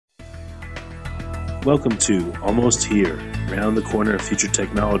Welcome to Almost Here, Round the Corner Future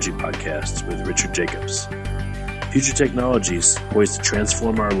Technology podcast with Richard Jacobs. Future technologies poised to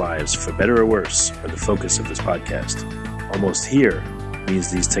transform our lives for better or worse are the focus of this podcast. Almost here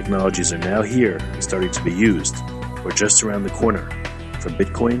means these technologies are now here and starting to be used, or just around the corner, from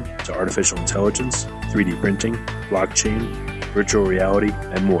Bitcoin to artificial intelligence, 3D printing, blockchain, virtual reality,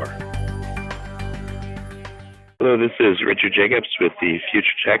 and more. Hello, this is Richard Jacobs with the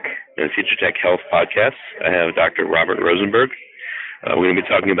Future Tech and Future Tech Health podcast. I have Dr. Robert Rosenberg. We're going to be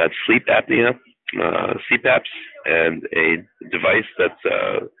talking about sleep apnea, CPAPs, and a device that's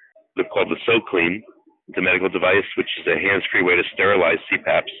called the SoClean. It's a medical device which is a hands-free way to sterilize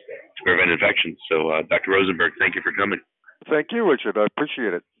CPAPs to prevent infections. So, Dr. Rosenberg, thank you for coming. Thank you, Richard. I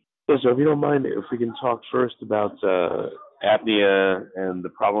appreciate it. So if you don't mind, if we can talk first about apnea and the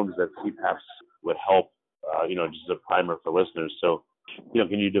problems that CPAPs would help. Just as a primer for listeners. So,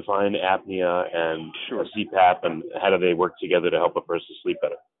 can you define apnea and Sure. CPAP, and how do they work together to help a person sleep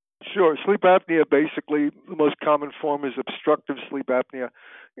better? Sure. Sleep apnea, basically, the most common form is obstructive sleep apnea.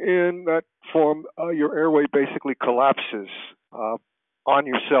 In that form, your airway basically collapses on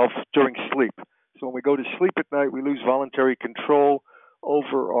yourself during sleep. So when we go to sleep at night, we lose voluntary control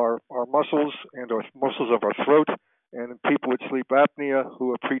over our muscles and our muscles of our throat. And in people with sleep apnea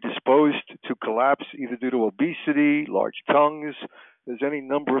who are predisposed to collapse, either due to obesity, large tongues, there's any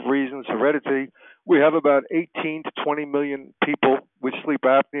number of reasons, heredity. We have about 18 to 20 million people with sleep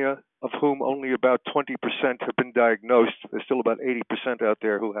apnea, of whom only about 20% have been diagnosed. There's still about 80% out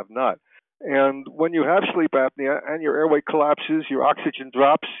there who have not. And when you have sleep apnea and your airway collapses, your oxygen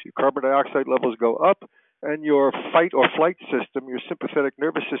drops, your carbon dioxide levels go up, and your fight or flight system, your sympathetic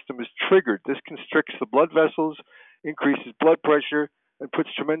nervous system, is triggered. This constricts the blood vessels, increases blood pressure, and puts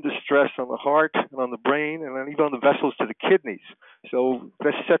tremendous stress on the heart and on the brain and then even on the vessels to the kidneys. So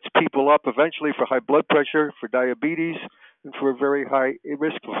this sets people up eventually for high blood pressure, for diabetes, and for a very high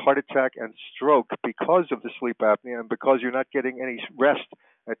risk of heart attack and stroke because of the sleep apnea and because you're not getting any rest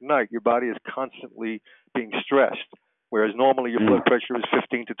at night. Your body is constantly being stressed. Whereas normally your blood pressure is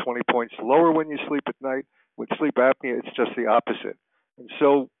 15 to 20 points lower when you sleep at night. With sleep apnea, it's just the opposite. And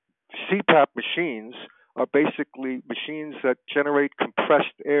so CPAP machines are basically machines that generate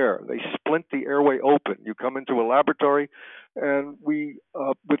compressed air. They splint the airway open. You come into a laboratory, and we,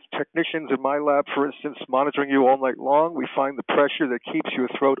 with technicians in my lab, for instance, monitoring you all night long, we find the pressure that keeps your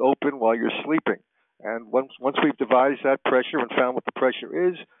throat open while you're sleeping. And once we've devised that pressure and found what the pressure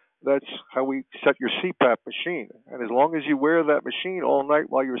is, that's how we set your CPAP machine. And as long as you wear that machine all night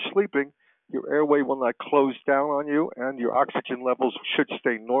while you're sleeping, your airway will not close down on you, and your oxygen levels should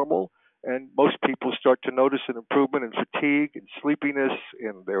stay normal. And most people start to notice an improvement in fatigue and sleepiness,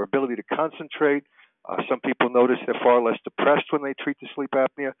 in their ability to concentrate. Some people notice they're far less depressed when they treat the sleep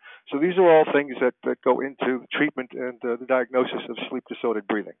apnea. So these are all things that go into treatment and the diagnosis of sleep-disordered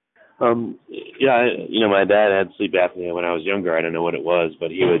breathing. My dad had sleep apnea when I was younger. I don't know what it was,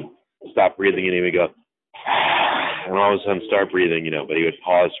 but he would stop breathing and he would go, and all of a sudden start breathing, but he would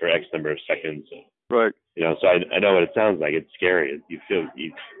pause for X number of seconds. Right. So I know what it sounds like. It's scary.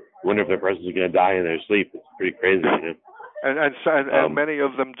 You wonder if the person's going to die in their sleep. It's pretty crazy, And many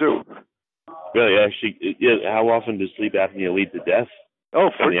of them do. Really, actually, how often does sleep apnea lead to death? Oh,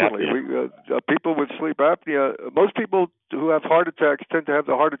 frequently. People with sleep apnea, most people who have heart attacks tend to have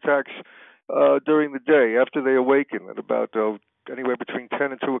the heart attacks during the day after they awaken at about anywhere between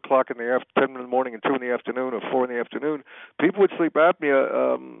 10 and 2 o'clock 10 in the morning and 2 in the afternoon or 4 in the afternoon. People with sleep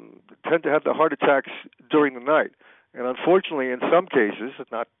apnea tend to have the heart attacks during the night. And unfortunately, in some cases,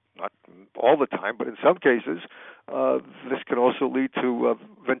 not all the time, but in some cases, this can also lead to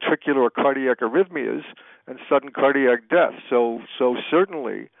ventricular or cardiac arrhythmias and sudden cardiac death. So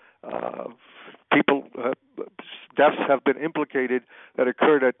certainly, deaths have been implicated that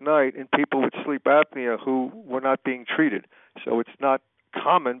occurred at night in people with sleep apnea who were not being treated. So it's not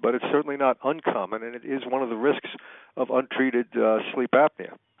common, but it's certainly not uncommon, and it is one of the risks of untreated sleep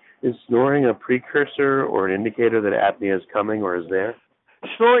apnea. Is snoring a precursor or an indicator that apnea is coming or is there?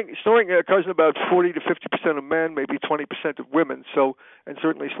 Snoring occurs in about 40 to 50% of men, maybe 20% of women. So, and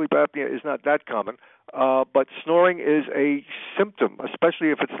certainly sleep apnea is not that common. But snoring is a symptom, especially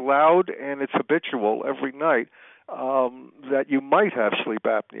if it's loud and it's habitual every night, that you might have sleep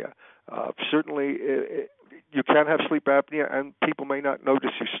apnea. Certainly, you can have sleep apnea, and people may not notice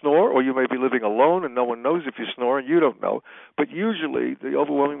you snore, or you may be living alone and no one knows if you snore and you don't know. But usually, the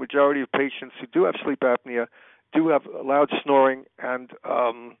overwhelming majority of patients who do have sleep apnea do have loud snoring, and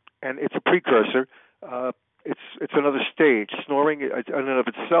it's a precursor. It's another stage. Snoring in and of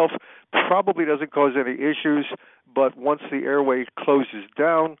itself probably doesn't cause any issues, but once the airway closes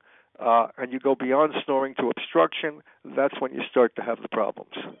down, and you go beyond snoring to obstruction, that's when you start to have the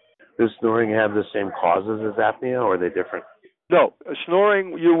problems. Does snoring have the same causes as apnea, or are they different? No,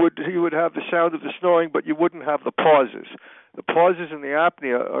 snoring, you would have the sound of the snoring, but you wouldn't have the pauses. The pauses in the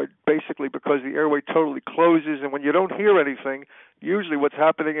apnea are basically because the airway totally closes, and when you don't hear anything, usually what's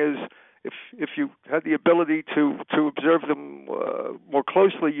happening is if you had the ability to observe them more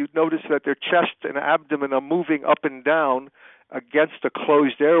closely, you'd notice that their chest and abdomen are moving up and down against a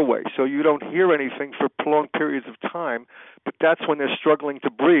closed airway. So you don't hear anything for prolonged periods of time, but that's when they're struggling to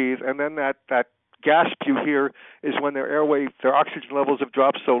breathe, and then that gasp you hear is when their oxygen levels have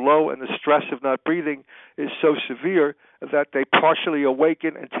dropped so low and the stress of not breathing is so severe that they partially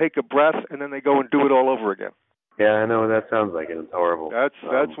awaken and take a breath, and then they go and do it all over again. Yeah, I know what that sounds like. It's horrible.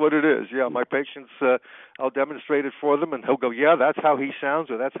 That's what it is. Yeah, my patients, I'll demonstrate it for them, and he'll go, yeah, that's how he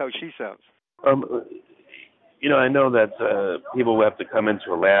sounds, or that's how she sounds. I know that people will have to come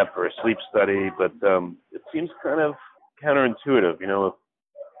into a lab for a sleep study, but it seems kind of counterintuitive.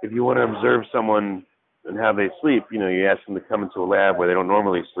 If you want to observe someone and how they sleep, you ask them to come into a lab where they don't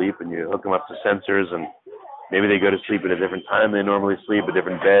normally sleep, and you hook them up to sensors, and maybe they go to sleep at a different time than they normally sleep, a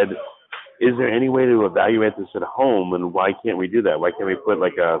different bed. Is there any way to evaluate this at home, and why can't we do that? Why can't we put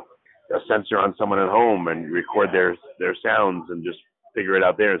like a sensor on someone at home and record their sounds and just figure it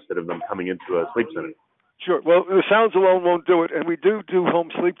out there instead of them coming into a sleep center? Sure. Well, the sounds alone won't do it, and we do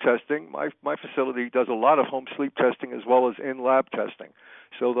home sleep testing. My facility does a lot of home sleep testing as well as in-lab testing.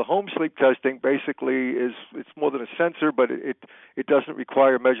 So the home sleep testing basically it's more than a sensor, but it doesn't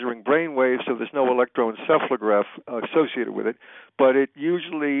require measuring brain waves, so there's no electroencephalograph associated with it. But it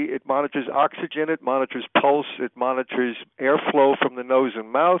monitors oxygen, it monitors pulse, it monitors airflow from the nose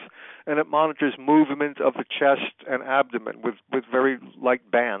and mouth, and it monitors movement of the chest and abdomen with very light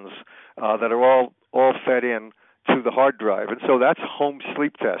bands that are all fed in to the hard drive. And so that's a home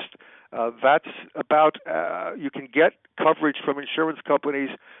sleep test. That's about, you can get coverage from insurance companies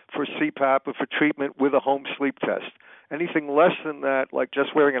for CPAP or for treatment with a home sleep test. Anything less than that, like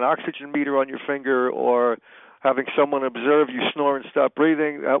just wearing an oxygen meter on your finger or having someone observe you snore and stop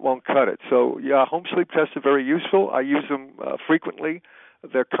breathing, that won't cut it. So, yeah, home sleep tests are very useful. I use them frequently.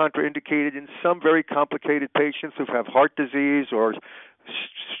 They're contraindicated in some very complicated patients who have heart disease or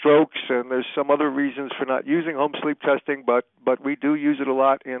strokes, and there's some other reasons for not using home sleep testing, but we do use it a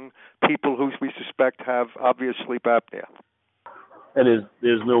lot in people who we suspect have obvious sleep apnea. And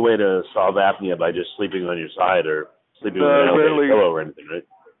there's no way to solve apnea by just sleeping on your side or sleeping on an elevated pillow or anything, right?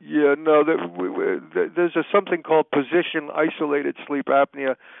 Yeah, no. There's something called position-isolated sleep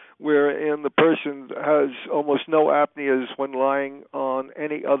apnea, wherein the person has almost no apneas when lying in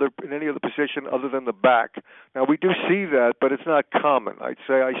any other position other than the back. Now, we do see that, but it's not common. I'd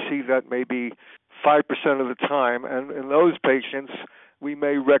say I see that maybe 5% of the time, and in those patients, we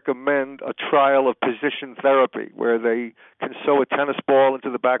may recommend a trial of position therapy, where they can sew a tennis ball into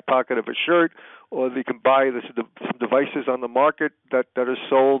the back pocket of a shirt, or they can buy some devices on the market that are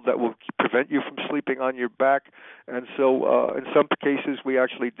sold that will prevent you from sleeping on your back. And so in some cases, we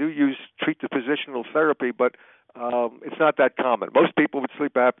actually do treat the positional therapy, but it's not that common. Most people with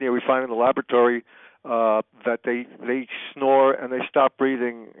sleep apnea, we find in the laboratory that they snore and they stop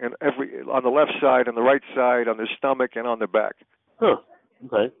breathing on the left side, on the right side, on their stomach, and on their back. Huh.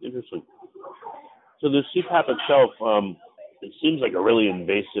 Okay, interesting. So the CPAP itself, it seems like a really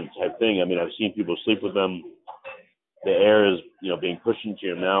invasive type thing. I mean, I've seen people sleep with them. The air is, being pushed into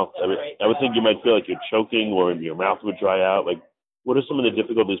your mouth. I would think you might feel like you're choking or your mouth would dry out. Like, what are some of the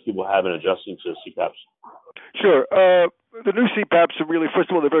difficulties people have in adjusting to CPAPs? Sure. The new CPAPs are really, first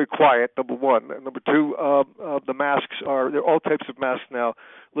of all, they're very quiet, number one. And number two, the masks there are all types of masks now.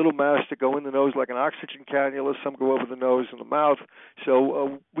 Little masks that go in the nose like an oxygen cannula. Some go over the nose and the mouth.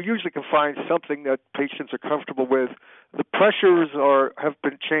 So we usually can find something that patients are comfortable with. The pressures have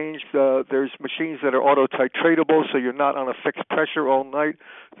been changed. There's machines that are auto-titratable, so you're not on a fixed pressure all night.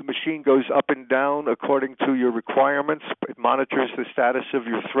 The machine goes up and down according to your requirements. It monitors the status of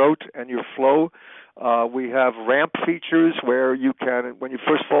your throat and your flow. We have ramp features where you can, when you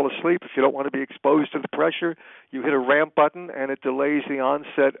first fall asleep, if you don't want to be exposed to the pressure, you hit a ramp button and it delays the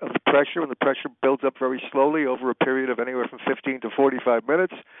onset of the pressure, and the pressure builds up very slowly over a period of anywhere from 15 to 45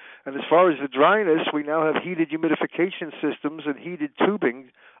 minutes. And as far as the dryness, we now have heated humidification systems and heated tubing,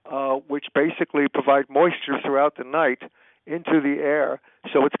 which basically provide moisture throughout the night into the air,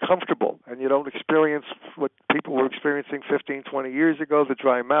 so it's comfortable, and you don't experience what people were experiencing 15, 20 years ago, the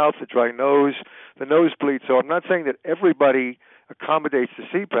dry mouth, the dry nose, the nosebleed. So I'm not saying that everybody accommodates the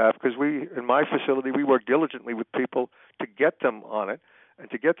CPAP, because in my facility, we work diligently with people to get them on it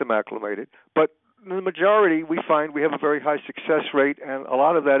and to get them acclimated. But in the majority, we find we have a very high success rate, and a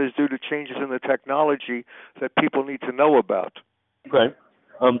lot of that is due to changes in the technology that people need to know about. Okay.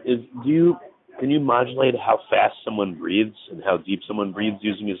 Can you modulate how fast someone breathes and how deep someone breathes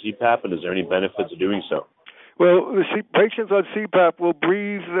using a CPAP, and is there any benefit to doing so? Well, patients on CPAP will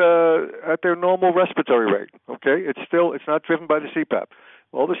breathe at their normal respiratory rate. Okay, it's not driven by the CPAP.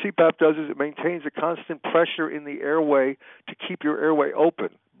 All the CPAP does is it maintains a constant pressure in the airway to keep your airway open.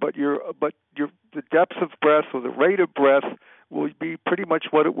 But the depth of breath or the rate of breath will be pretty much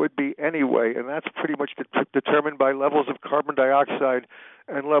what it would be anyway, and that's pretty much determined by levels of carbon dioxide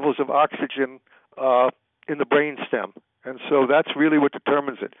and levels of oxygen in the brainstem. And so that's really what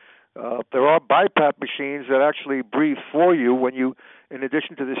determines it. There are BiPAP machines that actually breathe for you when you, in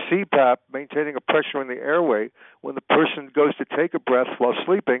addition to the CPAP, maintaining a pressure in the airway, when the person goes to take a breath while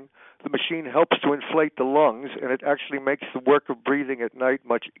sleeping, the machine helps to inflate the lungs, and it actually makes the work of breathing at night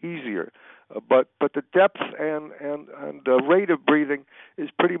much easier. But the depth and the rate of breathing is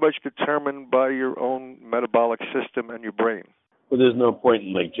pretty much determined by your own metabolic system and your brain. Well, there's no point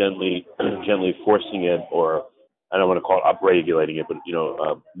in gently forcing it, or I don't want to call it upregulating it, but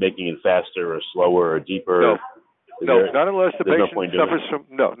making it faster or slower or deeper. Not unless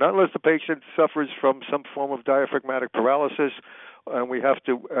the patient suffers from some form of diaphragmatic paralysis, and we have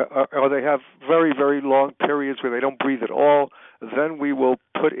to, or they have very, very long periods where they don't breathe at all. Then we will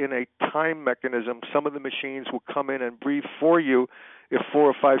put in a time mechanism. Some of the machines will come in and breathe for you if 4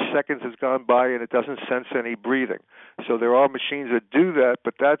 or 5 seconds has gone by and it doesn't sense any breathing. So there are machines that do that,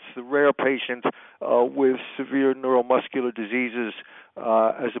 but that's the rare patient with severe neuromuscular diseases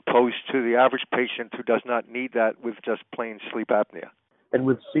as opposed to the average patient who does not need that with just plain sleep apnea. And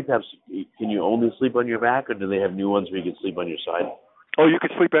with CPAPs, can you only sleep on your back, or do they have new ones where you can sleep on your side? Oh, you can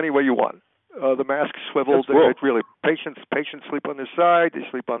sleep any way you want. The mask swiveled. Cool. Really, patients sleep on their side. They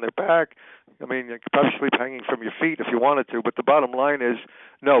sleep on their back. I mean, you could probably sleep hanging from your feet if you wanted to. But the bottom line is,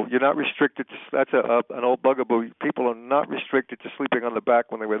 no, you're not restricted. That's an old bugaboo. People are not restricted to sleeping on the back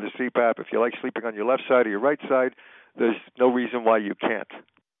when they wear the CPAP. If you like sleeping on your left side or your right side, there's no reason why you can't.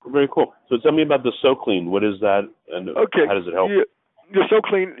 Very cool. So tell me about the SoClean. What is that, and how does it help? Yeah,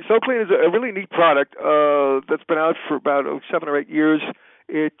 SoClean is a really neat product that's been out for about 7 or 8 years.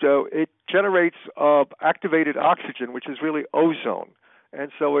 It generates activated oxygen, which is really ozone,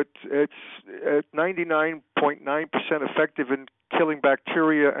 and so it's at 99.9% effective in killing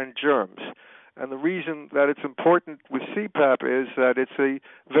bacteria and germs. And the reason that it's important with CPAP is that it's a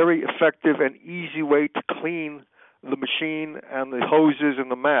very effective and easy way to clean the machine and the hoses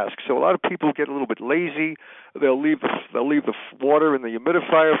and the mask. So a lot of people get a little bit lazy. They'll leave the water in the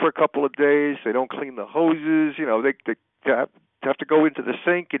humidifier for a couple of days. They don't clean the hoses. They have to go into the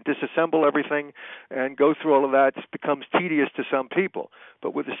sink and disassemble everything and go through all of that. It becomes tedious to some people.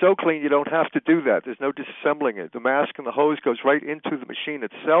 But with the SoClean, you don't have to do that. There's no disassembling it. The mask and the hose goes right into the machine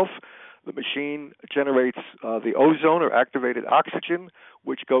itself. The machine generates the ozone or activated oxygen,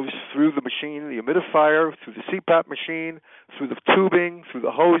 which goes through the machine, the humidifier, through the CPAP machine, through the tubing, through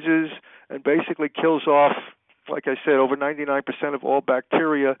the hoses, and basically kills off, like I said, over 99% of all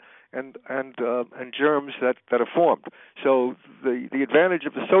bacteria and germs that are formed. So the advantage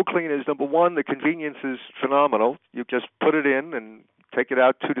of the SoClean is, number one, the convenience is phenomenal. You just put it in and take it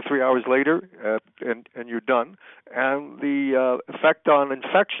out 2 to 3 hours later, and you're done. And the effect on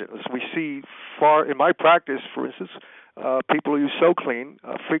infections, we see in my practice, for instance, people who use SoClean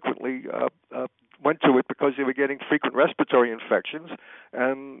frequently went to it because they were getting frequent respiratory infections,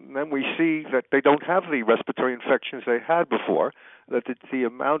 and then we see that they don't have the respiratory infections they had before, that the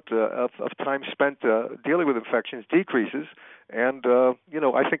amount of time spent dealing with infections decreases, and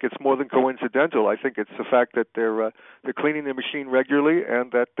I think it's more than coincidental. I think it's the fact that they're cleaning the machine regularly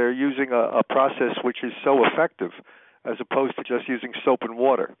and that they're using a process which is so effective as opposed to just using soap and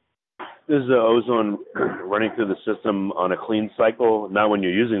water. Is the ozone running through the system on a clean cycle? Not when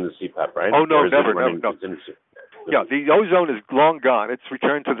you're using the CPAP, right? Oh no, never. Yeah, the ozone is long gone. It's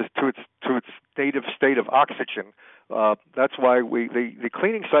returned to its state of oxygen. That's why the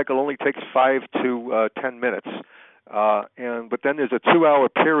cleaning cycle only takes 5 to 10 minutes, but then there's a 2-hour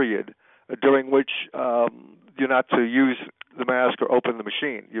period during which you're not to use the mask or open the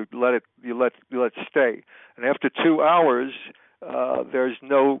machine. You let it stay, and after 2 hours, there's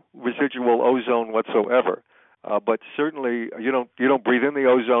no residual ozone whatsoever. But certainly you don't breathe in the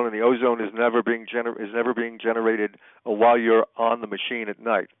ozone, and the ozone is never being generated while you're on the machine at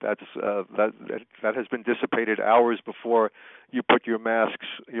night. That has been dissipated hours before you put your mask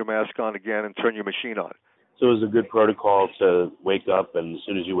on again and turn your machine on. So it's a good protocol to wake up, and as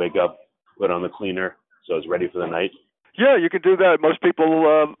soon as you wake up, put on the cleaner so it's ready for the night? Yeah, you can do that. Most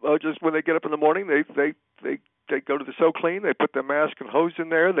people just when they get up in the morning, they go to the SoClean. They put their mask and hose in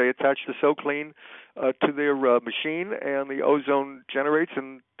there. They attach the SoClean to their machine, and the ozone generates,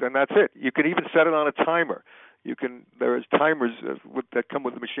 and then that's it. You can even set it on a timer. There's timers that come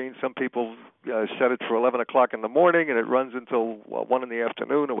with the machine. Some people set it for 11 o'clock in the morning, and it runs until 1 in the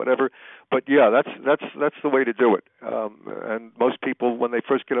afternoon or whatever. But yeah, that's the way to do it. And most people, when they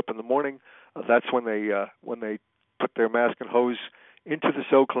first get up in the morning, that's when they put their mask and hose into the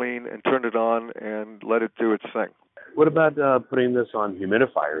SoClean and turn it on and let it do its thing. What about putting this on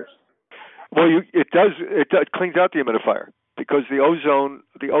humidifiers? Well, it cleans out the humidifier because the ozone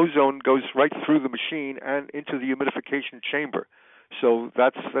goes right through the machine and into the humidification chamber. So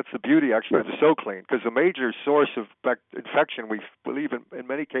that's the beauty actually of the SoClean, because the major source of infection, we believe in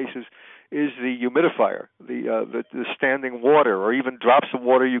many cases, is the humidifier, the standing water, or even drops of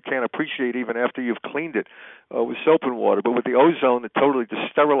water you can't appreciate even after you've cleaned it with soap and water. But with the ozone, it totally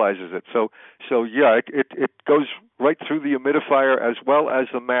just sterilizes it. So yeah, it goes right through the humidifier as well as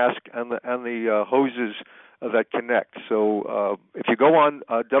the mask and the hoses that connect. So if you go on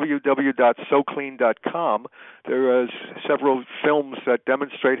www.soclean.com, there are several films that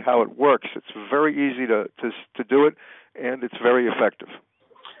demonstrate how it works. It's very easy to do it, and it's very effective.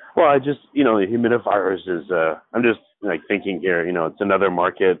 Well, humidifiers is, I'm just thinking here, it's another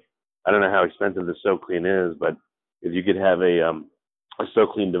market. I don't know how expensive the SoClean is, but if you could have a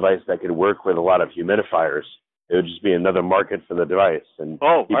SoClean device that could work with a lot of humidifiers, it would just be another market for the device, and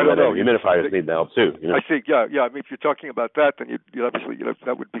people that have humidifiers need the help too. I see. Yeah. I mean, if you're talking about that, then you obviously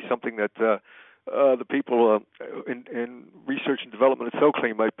that would be something that the people in research and development at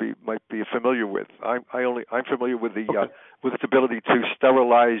SoClean might be familiar with. I'm familiar with its ability to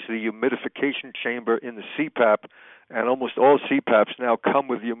sterilize the humidification chamber in the CPAP, and almost all CPAPs now come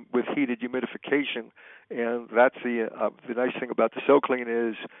with heated humidification, and that's the nice thing about the SoClean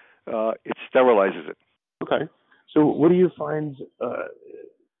is it sterilizes it. Okay. So what do you find are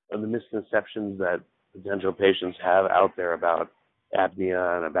the misconceptions that potential patients have out there about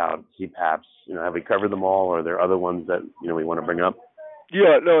apnea and about CPAPs? Have we covered them all, or are there other ones that we want to bring up?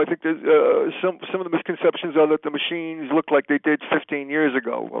 Yeah, no, I think there's some of the misconceptions are that the machines look like they did 15 years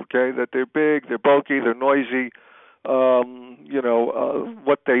ago. Okay, that they're big, they're bulky, they're noisy.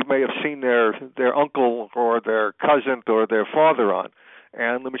 What they may have seen their uncle or their cousin or their father on.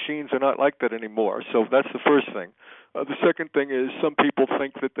 And the machines are not like that anymore. So that's the first thing. The second thing is some people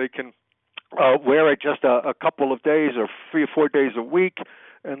think that they can wear it just a couple of days or 3 or 4 days a week,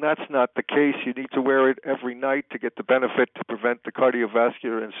 and that's not the case. You need to wear it every night to get the benefit to prevent the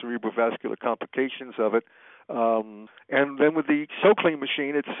cardiovascular and cerebrovascular complications of it. And then with the SoClean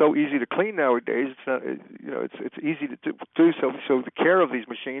machine, it's so easy to clean nowadays. It's not, it's easy to do so. So the care of these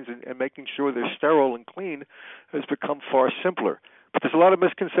machines and making sure they're sterile and clean has become far simpler. But there's a lot of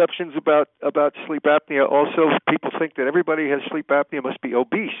misconceptions about sleep apnea. Also, people think that everybody who has sleep apnea must be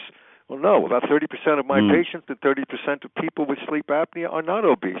obese. Well, no. About 30% of my patients and 30% of people with sleep apnea are not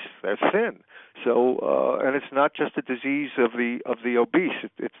obese. They're thin. So, and it's not just a disease of the obese.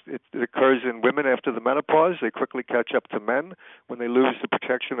 It occurs in women after the menopause. They quickly catch up to men when they lose the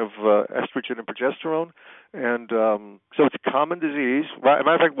protection of estrogen and progesterone. And so it's a common disease. As a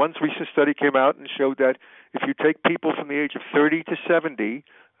matter of fact, one recent study came out and showed that if you take people from the age of 30 to 70,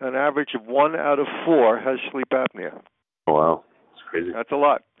 an average of 1 out of 4 has sleep apnea. Oh, wow. That's crazy. That's a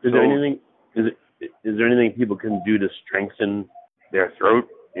lot. Is there anything people can do to strengthen their throat?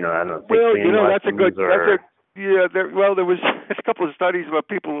 I don't know. That's a good. There was a couple of studies about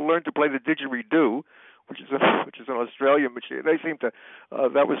people who learned to play the didgeridoo, which is an Australian machine. They seem to.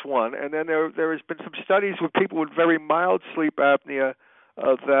 That was one, and then there has been some studies with people with very mild sleep apnea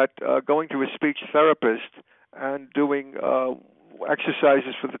that going to a speech therapist and doing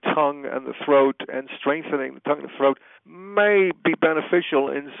exercises for the tongue and the throat and strengthening the tongue and the throat may be beneficial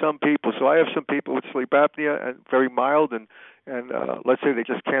in some people. So I have some people with sleep apnea and very mild and let's say they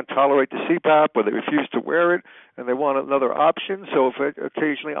just can't tolerate the CPAP or they refuse to wear it and they want another option. So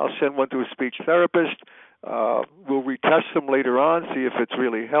occasionally I'll send one to a speech therapist. We'll retest them later on, see if it's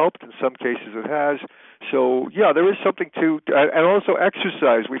really helped. In some cases it has. So yeah, there is something and also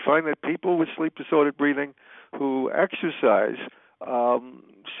exercise. We find that people with sleep disordered breathing who exercise the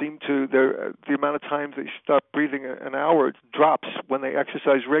amount of times they stop breathing an hour drops when they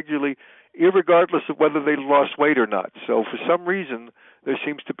exercise regularly, irregardless of whether they lost weight or not. So for some reason, there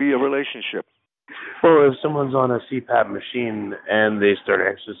seems to be a relationship. Well, if someone's on a CPAP machine and they start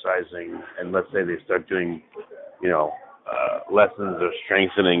exercising, and let's say they start doing, lessons or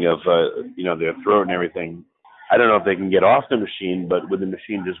strengthening of, their throat and everything, I don't know if they can get off the machine, but would the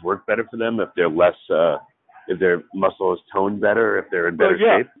machine just work better for them if they're less if their muscle is toned better, if they're in better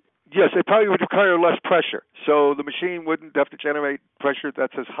shape? Yes, it probably would require less pressure. So the machine wouldn't have to generate pressure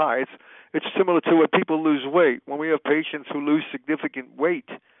that's as high. It's similar to when people lose weight. When we have patients who lose significant weight,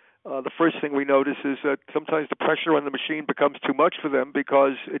 the first thing we notice is that sometimes the pressure on the machine becomes too much for them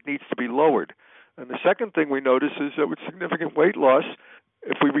because it needs to be lowered. And the second thing we notice is that with significant weight loss,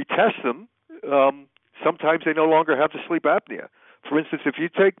 if we retest them, sometimes they no longer have the sleep apnea. For instance, if you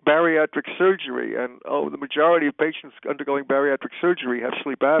take bariatric surgery, and the majority of patients undergoing bariatric surgery have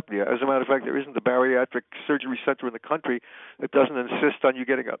sleep apnea. As a matter of fact, there isn't a bariatric surgery center in the country that doesn't insist on you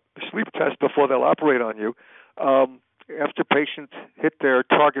getting a sleep test before they'll operate on you. After patients hit their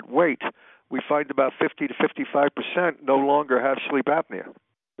target weight, we find about 50 to 55% no longer have sleep apnea.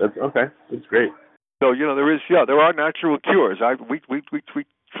 That's okay. That's great. So there are natural cures. We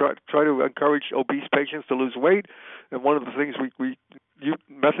try to encourage obese patients to lose weight, and one of the things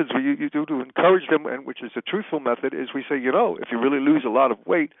methods we do to encourage them, and which is a truthful method, is we say, if you really lose a lot of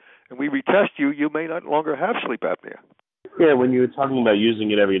weight and we retest you, you may not longer have sleep apnea. Yeah, when you were talking about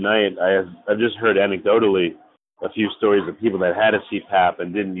using it every night, I've just heard anecdotally a few stories of people that had a CPAP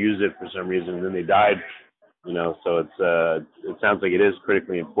and didn't use it for some reason, and then they died. So it sounds like it is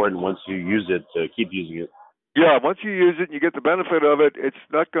critically important once you use it to keep using it. Yeah, once you use it and you get the benefit of it,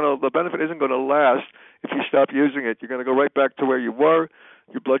 the benefit isn't going to last if you stop using it. You're going to go right back to where you were.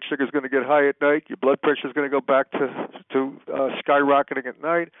 Your blood sugar is going to get high at night. Your blood pressure is going to go back to skyrocketing at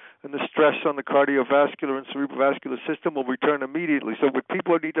night, and the stress on the cardiovascular and cerebrovascular system will return immediately. So what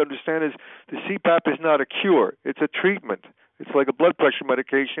people need to understand is the CPAP is not a cure. It's a treatment. It's like a blood pressure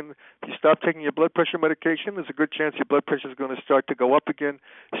medication. If you stop taking your blood pressure medication, there's a good chance your blood pressure is going to start to go up again.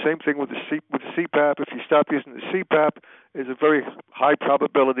 Same thing with the CPAP. If you stop using the CPAP, there's a very high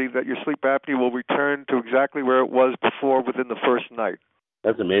probability that your sleep apnea will return to exactly where it was before within the first night.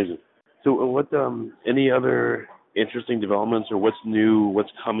 That's amazing. So what any other interesting developments, or what's new,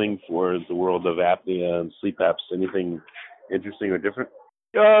 what's coming for the world of apnea and sleep apps? Anything interesting or different?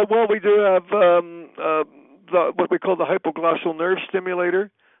 Well, we do have what we call the hypoglossal nerve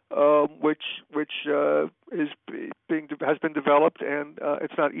stimulator, which has been developed, and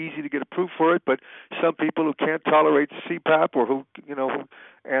it's not easy to get approved for it. But some people who can't tolerate CPAP, or who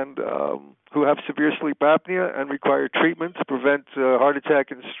have severe sleep apnea and require treatment to prevent heart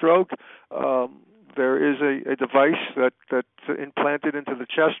attack and stroke, there is a device that's implanted into the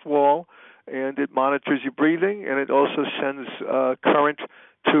chest wall, and it monitors your breathing, and it also sends current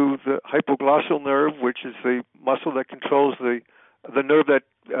to the hypoglossal nerve, which is the muscle that controls the nerve that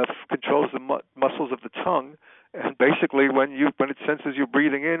controls the muscles of the tongue. And basically, when it senses you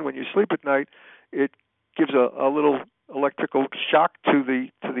breathing in when you sleep at night, it gives a little electrical shock to the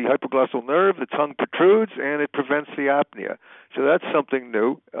hypoglossal nerve. The tongue protrudes, and it prevents the apnea. So that's something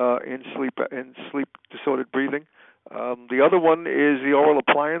new in sleep disordered breathing. The other one is the oral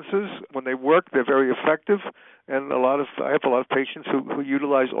appliances. When they work, they're very effective, and I have a lot of patients who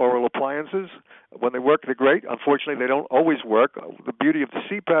utilize oral appliances. When they work, they're great. Unfortunately, they don't always work. The beauty of the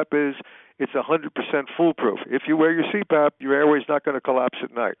CPAP is it's 100% foolproof. If you wear your CPAP, your airway is not going to collapse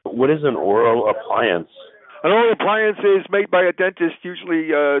at night. What is an oral appliance? An oral appliance is made by a dentist,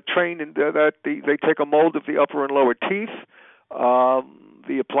 usually trained in that they take a mold of the upper and lower teeth.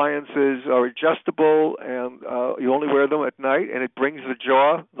 The appliances are adjustable, and you only wear them at night, and it brings the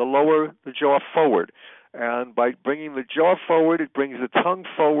jaw forward. And by bringing the jaw forward, it brings the tongue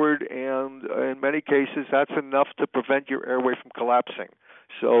forward, and in many cases, that's enough to prevent your airway from collapsing.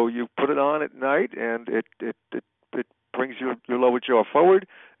 So you put it on at night, and it brings your lower jaw forward,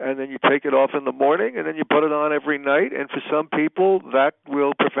 and then you take it off in the morning, and then you put it on every night. And for some people, that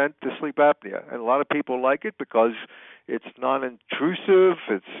will prevent the sleep apnea. And a lot of people like it because it's non-intrusive,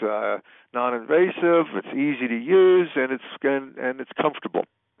 it's non-invasive, it's easy to use, and it's comfortable.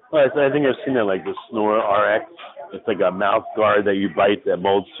 Well, I think I've seen that, like the Snore RX. It's like a mouth guard that you bite that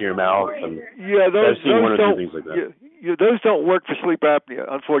molds to your mouth. And I've seen one or two things like that. Those don't work for sleep apnea,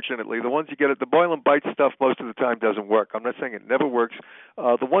 unfortunately. The ones you get at the Boil and Bite stuff most of the time doesn't work. I'm not saying it never works.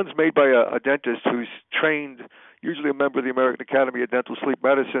 The ones made by a dentist who's trained, usually a member of the American Academy of Dental Sleep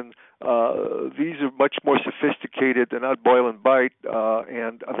Medicine, these are much more sophisticated. They're not Boil and Bite,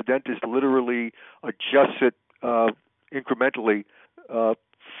 and the dentist literally adjusts it incrementally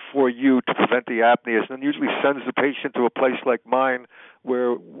for you to prevent the apneas, and usually sends the patient to a place like mine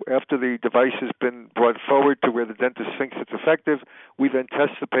where after the device has been brought forward to where the dentist thinks it's effective, we then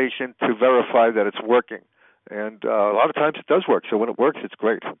test the patient to verify that it's working. And a lot of times it does work, so when it works, it's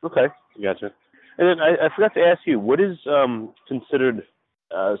great. Okay, gotcha. And then I forgot to ask you, what is considered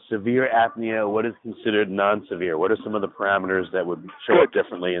severe apnea? What is considered non-severe? What are some of the parameters that would show up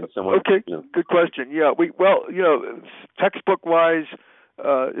differently in someone? Okay, good question. Yeah, textbook-wise,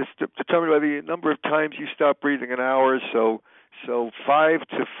 it's determined by the number of times you stop breathing in hours. So 5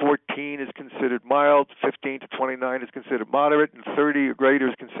 to 14 is considered mild, 15 to 29 is considered moderate, and 30 or greater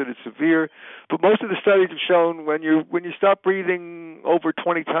is considered severe. But most of the studies have shown when you stop breathing over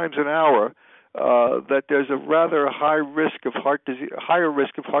 20 times an hour, that there's a rather higher risk of heart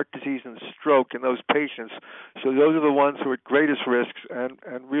disease and stroke in those patients. So those are the ones who are at greatest risks and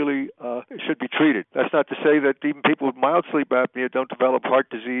really should be treated. That's not to say that even people with mild sleep apnea don't develop heart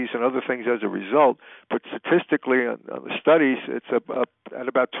disease and other things as a result. But statistically, on the studies, it's at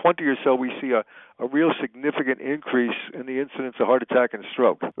about 20 or so, we see a real significant increase in the incidence of heart attack and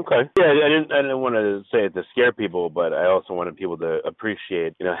stroke. Okay. Yeah, I didn't want to say it to scare people, but I also wanted people to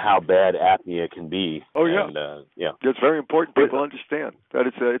appreciate, how bad apnea can be. Oh yeah. And, yeah. It's very important people understand that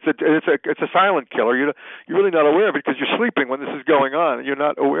it's a silent killer. You're really not aware of it because you're sleeping when this is going on, and you're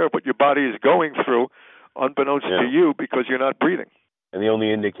not aware of what your body is going through, unbeknownst to you, because you're not breathing. And the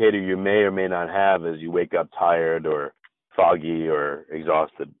only indicator you may or may not have is you wake up tired or foggy or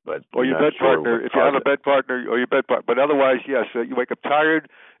exhausted, or your bed partner, if you have a bed partner, or your bed partner. But otherwise, yes, you wake up tired,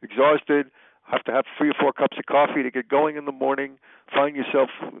 exhausted, have to have 3 or 4 cups of coffee to get going in the morning, find yourself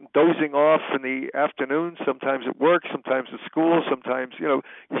dozing off in the afternoon, sometimes at work, sometimes at school, sometimes, you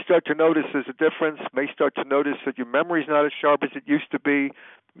start to notice there's a difference, may start to notice that your memory's not as sharp as it used to be.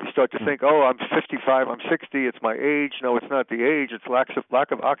 You start to think, I'm 55, I'm 60, it's my age. No, it's not the age, it's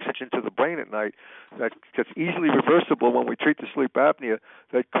lack of oxygen to the brain at night. That's easily reversible when we treat the sleep apnea.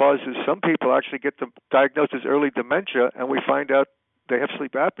 That causes some people actually get diagnosed as early dementia, and we find out they have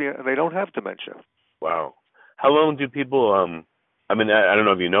sleep apnea and they don't have dementia. Wow. How long do people, I don't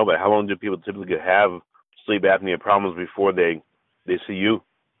know if you know, but how long do people typically have sleep apnea problems before they see you?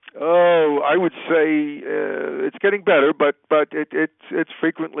 Oh, I would say it's getting better, but it's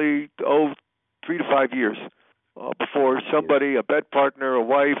frequently 3 to 5 years before somebody, a bed partner, a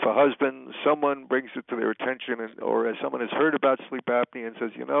wife, a husband, someone brings it to their attention, or as someone has heard about sleep apnea and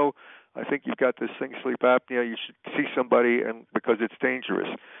says, I think you've got this thing, sleep apnea. You should see somebody, and because it's dangerous.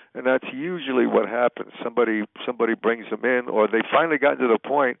 And that's usually what happens. Somebody brings them in, or they finally gotten to the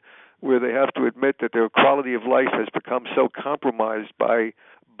point where they have to admit that their quality of life has become so compromised by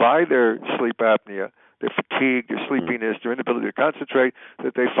their sleep apnea, their fatigue, their sleepiness, their inability to concentrate,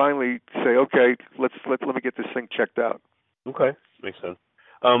 that they finally say, okay, let me get this thing checked out. Okay, makes sense.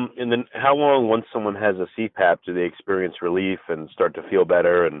 And then how long, once someone has a CPAP, do they experience relief and start to feel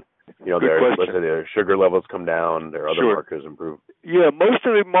better, and their sugar levels come down, their other markers improve? Yeah, most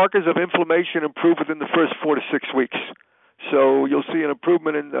of the markers of inflammation improve within the first 4 to 6 weeks. So you'll see an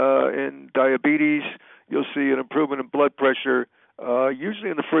improvement in diabetes. You'll see an improvement in blood pressure.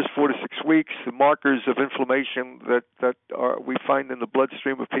 Usually in the first 4 to 6 weeks, the markers of inflammation that we find in the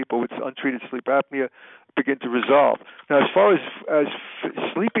bloodstream of people with untreated sleep apnea begin to resolve. Now, as far as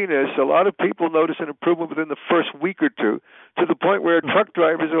sleepiness, a lot of people notice an improvement within the first week or two, to the point where truck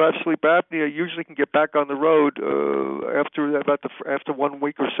drivers who have sleep apnea usually can get back on the road after 1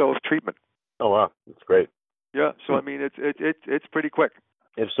 week or so of treatment. Oh wow, that's great. Yeah, so it's pretty quick.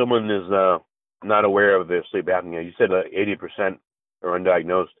 If someone is not aware of their sleep apnea, you said 80% are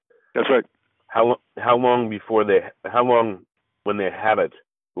undiagnosed. That's right. How long when they have it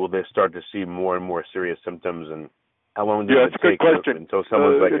will they start to see more and more serious symptoms, and how long does it take until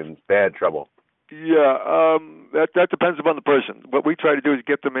someone's in bad trouble? Yeah, that depends upon the person. What we try to do is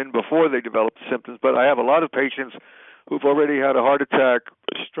get them in before they develop the symptoms, but I have a lot of patients who've already had a heart attack,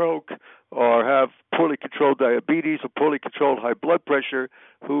 a stroke, or have poorly controlled diabetes or poorly controlled high blood pressure,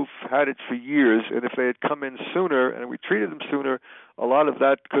 who've had it for years. And if they had come in sooner and we treated them sooner, a lot of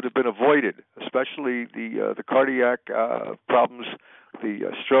that could have been avoided, especially the cardiac problems,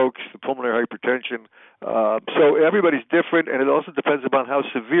 the strokes, the pulmonary hypertension. So everybody's different, and it also depends upon how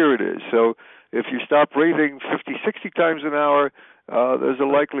severe it is. So if you stop breathing 50, 60 times an hour, there's a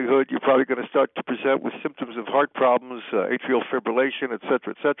likelihood you're probably going to start to present with symptoms of heart problems, atrial fibrillation, et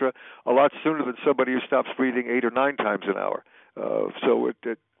cetera, a lot sooner than somebody who stops breathing 8 or 9 times an hour. So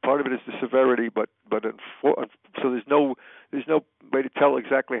part of it is the severity, so there's no way to tell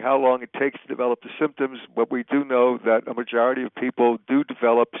exactly how long it takes to develop the symptoms. But we do know that a majority of people do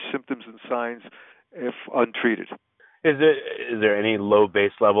develop symptoms and signs if untreated. Is there any low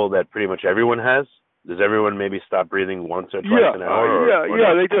base level that pretty much everyone has? Does everyone maybe stop breathing once or twice an hour?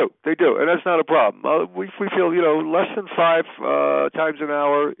 They do, and that's not a problem. We feel less than 5 times an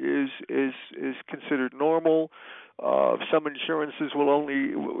hour is considered normal. Some insurances will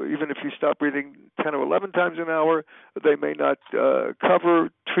only, even if you stop breathing 10 or 11 times an hour, they may not cover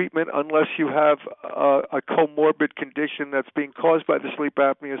treatment unless you have a comorbid condition that's being caused by the sleep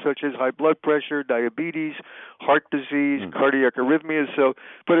apnea, such as high blood pressure, diabetes, heart disease, cardiac arrhythmias. So,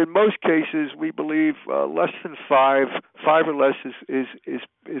 but in most cases, we believe less than five or less is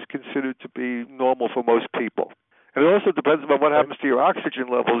considered to be normal for most people. And it also depends on what happens to your oxygen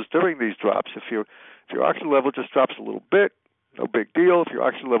levels during these drops. If your oxygen level just drops a little bit, no big deal. If your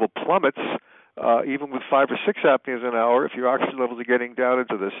oxygen level plummets, even with 5 or 6 apneas an hour, if your oxygen levels are getting down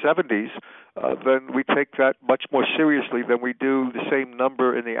into the 70s, then we take that much more seriously than we do the same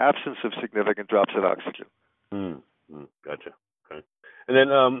number in the absence of significant drops in oxygen. Gotcha. Okay. And then,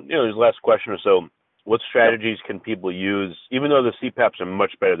 this last question or so, what strategies can people use, even though the CPAPs are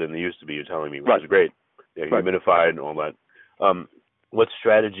much better than they used to be, you're telling me, which is great, humidified and all that. What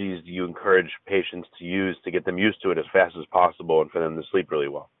strategies do you encourage patients to use to get them used to it as fast as possible and for them to sleep really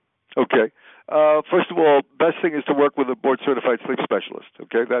well? Okay. First of all, best thing is to work with a board-certified sleep specialist.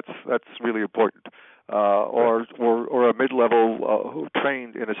 Okay, that's really important. Or a mid-level who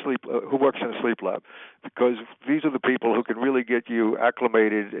trained in who works in a sleep lab, because these are the people who can really get you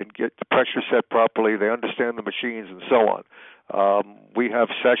acclimated and get the pressure set properly. They understand the machines and so on. We have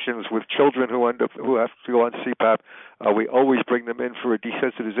sessions with children who have to go on CPAP. We always bring them in for a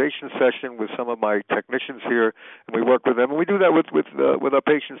desensitization session with some of my technicians here, and we work with them. And we do that with our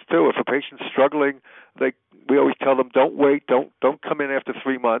patients too. If a patient's struggling, we always tell them, don't wait, don't come in after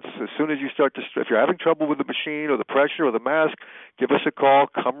 3 months. As soon as you start if you're having trouble with the machine or the pressure or the mask, give us a call,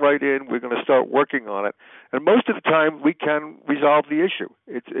 come right in. We're going to start working on it. And most of the time, we can resolve the issue.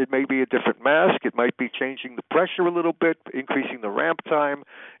 It may be a different mask. It might be changing the pressure a little bit, increasing the ramp time,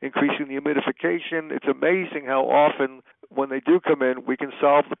 increasing the humidification. It's amazing how often when they do come in, we can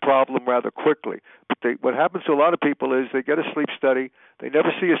solve the problem rather quickly. But what happens to a lot of people is they get a sleep study, they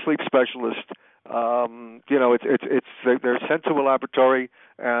never see a sleep specialist. They're sent to a laboratory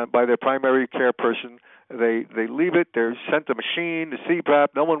by their primary care person. They leave it. They're sent a machine, the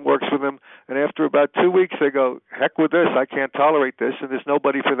CPAP. No one works with them. And after about 2 weeks, they go, heck with this. I can't tolerate this. And there's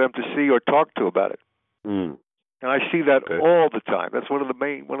nobody for them to see or talk to about it. And I see that all the time. That's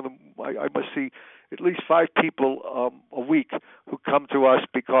I must see at least 5 people a week who come to us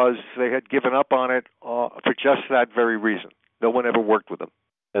because they had given up on it for just that very reason. No one ever worked with them.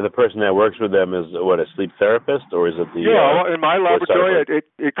 And the person that works with them is a sleep therapist, or is it the? In my laboratory,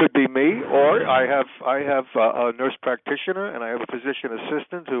 it could be me, or I have a nurse practitioner, and I have a physician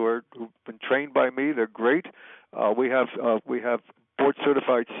assistant who've been trained by me. They're great. We have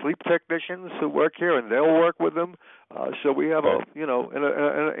board-certified sleep technicians who work here, and they'll work with them. So we have in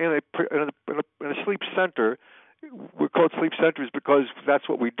a sleep center. We're called sleep centers because that's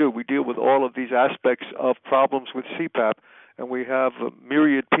what we do. We deal with all of these aspects of problems with CPAP, and we have a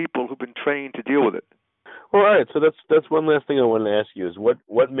myriad people who've been trained to deal with it. Well, all right. So that's one last thing I wanted to ask you is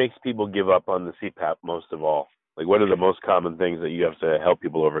what makes people give up on the CPAP most of all? Like, what are the most common things that you have to help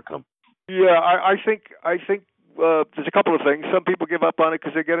people overcome? Yeah, I think there's a couple of things. Some people give up on it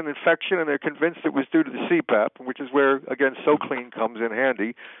because they get an infection and they're convinced it was due to the CPAP, which is where, again, SoClean comes in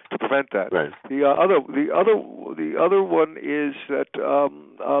handy to prevent that. Right. The other one is that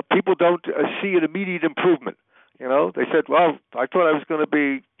people don't see an immediate improvement. They said, well, I thought I was going to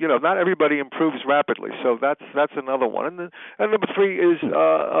be, not everybody improves rapidly. So that's another one. And number 3 is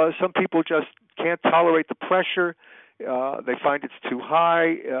some people just can't tolerate the pressure. They find it's too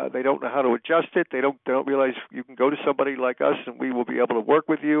high. They don't know how to adjust it. They don't realize you can go to somebody like us and we will be able to work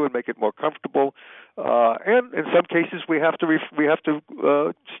with you and make it more comfortable. And in some cases, we have to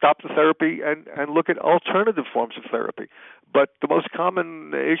stop the therapy and look at alternative forms of therapy. But the most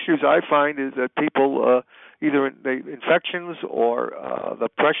common issues I find is that people either infections or the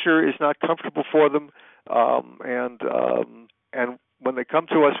pressure is not comfortable for them, and when they come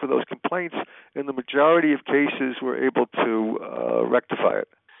to us with those complaints, in the majority of cases, we're able to rectify it.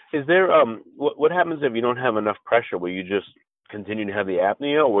 Is there what happens if you don't have enough pressure? Will you just continue to have the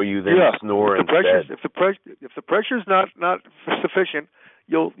apnea, or will you then snore instead? If the pressure's not sufficient,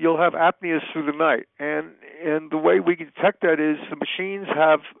 you'll have apneas through the night, and the way we detect that is the machines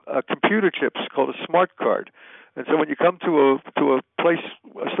have computer chips called a smart card, and so when you come to a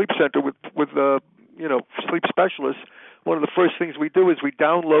sleep center with sleep specialists, one of the first things we do is we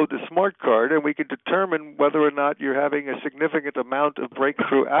download the smart card, and we can determine whether or not you're having a significant amount of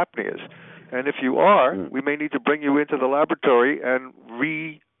breakthrough apneas. And if you are, we may need to bring you into the laboratory and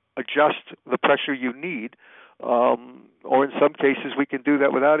readjust the pressure you need. or in some cases we can do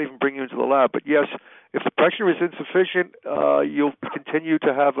that without even bringing you into the lab. But yes, if the pressure is insufficient, you'll continue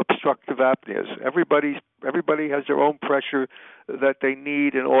to have obstructive apneas. Everybody has their own pressure that they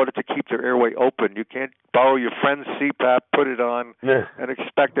need in order to keep their airway open. You can't borrow your friend's CPAP, put it on, and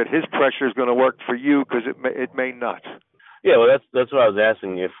expect that his pressure is going to work for you, because it may not. Yeah, well, that's what I was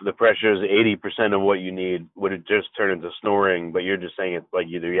asking. If the pressure is 80% of what you need, would it just turn into snoring? But you're just saying it's like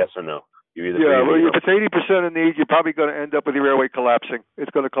either yes or no. Yeah, well, if it's 80% of need, you're probably going to end up with your airway collapsing.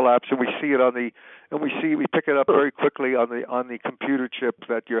 It's going to collapse, and we see it we pick it up very quickly on the computer chip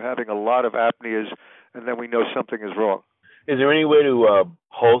that you're having a lot of apneas, and then we know something is wrong. Is there any way to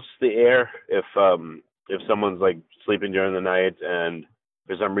pulse the air if someone's like sleeping during the night and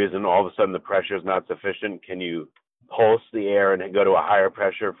for some reason all of a sudden the pressure is not sufficient? Can you pulse the air and go to a higher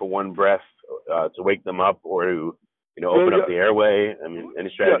pressure for one breath to wake them up, or to open up the airway? I mean, any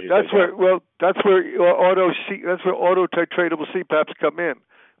strategies? Yeah, that's where auto titratable CPAPs come in.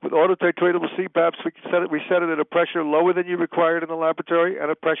 With auto titratable CPAPs, we set it at a pressure lower than you required in the laboratory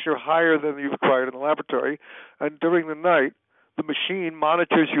and a pressure higher than you required in the laboratory. And during the night, the machine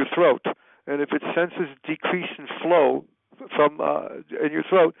monitors your throat, and if it senses decrease in flow from in your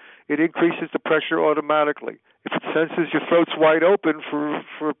throat, it increases the pressure automatically. If it senses your throat's wide open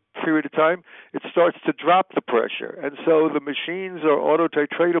for a period of time, it starts to drop the pressure. And so the machines are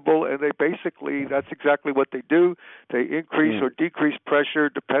auto-titratable, and that's exactly what they do. They increase or decrease pressure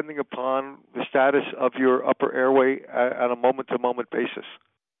depending upon the status of your upper airway on a moment-to-moment basis.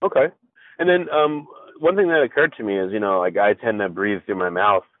 Okay. And then one thing that occurred to me is, I tend to breathe through my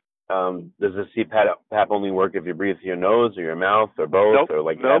mouth. Does the CPAP only work if you breathe through your nose or your mouth or both?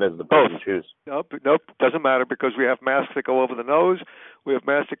 How does the person choose? Nope, doesn't matter, because we have masks that go over the nose. We have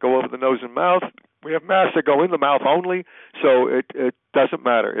masks that go over the nose and mouth. We have masks that go in the mouth only, so it doesn't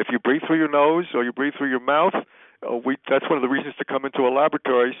matter. If you breathe through your nose or you breathe through your mouth, that's one of the reasons to come into a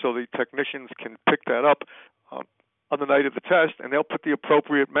laboratory, so the technicians can pick that up on the night of the test, and they'll put the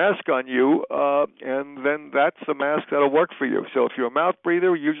appropriate mask on you, and then that's the mask that'll work for you. So if you're a mouth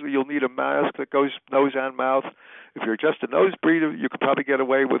breather, usually you'll need a mask that goes nose and mouth. If you're just a nose breather, you could probably get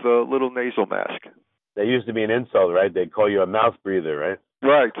away with a little nasal mask. That used to be an insult, right? They'd call you a mouth breather, right?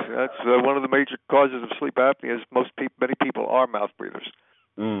 Right. That's one of the major causes of sleep apnea. Is many people are mouth breathers.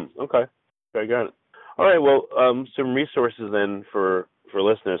 Okay. I got it. All right. Well, some resources then for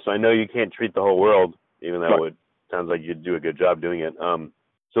listeners. So I know you can't treat the whole world, even though it sounds like you do a good job doing it.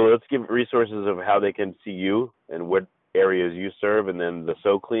 So let's give resources of how they can see you and what areas you serve, and then the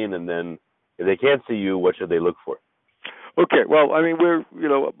SoClean, and then if they can't see you, what should they look for? Okay, well, I mean,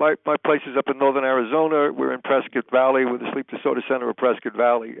 my place is up in northern Arizona. We're in Prescott Valley. We're the Sleep Disorder Center of Prescott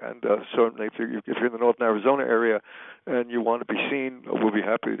Valley, and certainly if you're in the northern Arizona area and you want to be seen, we'll be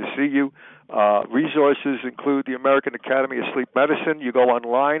happy to see you. Resources include the American Academy of Sleep Medicine. You go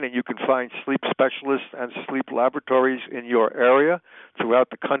online and you can find sleep specialists and sleep laboratories in your area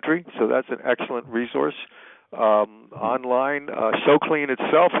throughout the country, so that's an excellent resource. Online, SoClean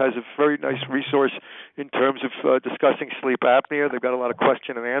itself has a very nice resource in terms of discussing sleep apnea. They've got a lot of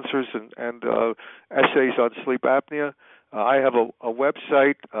question and answers and essays on sleep apnea. I have a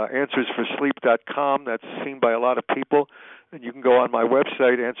website, answersforsleep.com, that's seen by a lot of people. And you can go on my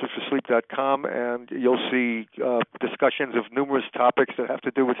website, answersforsleep.com, and you'll see discussions of numerous topics that have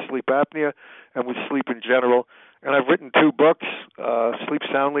to do with sleep apnea and with sleep in general. And I've written 2 books, Sleep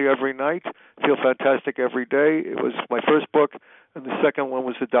Soundly Every Night, Feel Fantastic Every Day. It was my first book, and the second one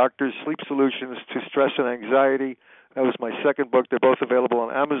was The Doctor's Sleep Solutions to Stress and Anxiety. That was my second book. They're both available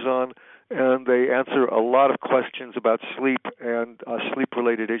on Amazon, and they answer a lot of questions about sleep and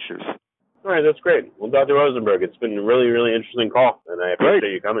sleep-related issues. All right, that's great. Well, Dr. Rosenberg, it's been a really, really interesting call, and I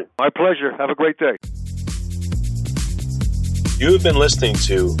appreciate you coming. My pleasure. Have a great day. You have been listening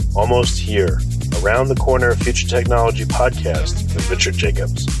to Almost Here, Around the Corner Future Technology podcast with Richard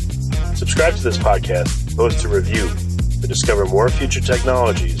Jacobs. Subscribe to this podcast, post a review to discover more future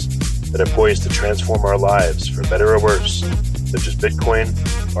technologies that are poised to transform our lives for better or worse, such as Bitcoin,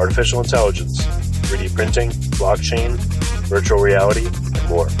 artificial intelligence, 3D printing, blockchain, virtual reality, and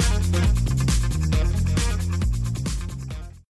more.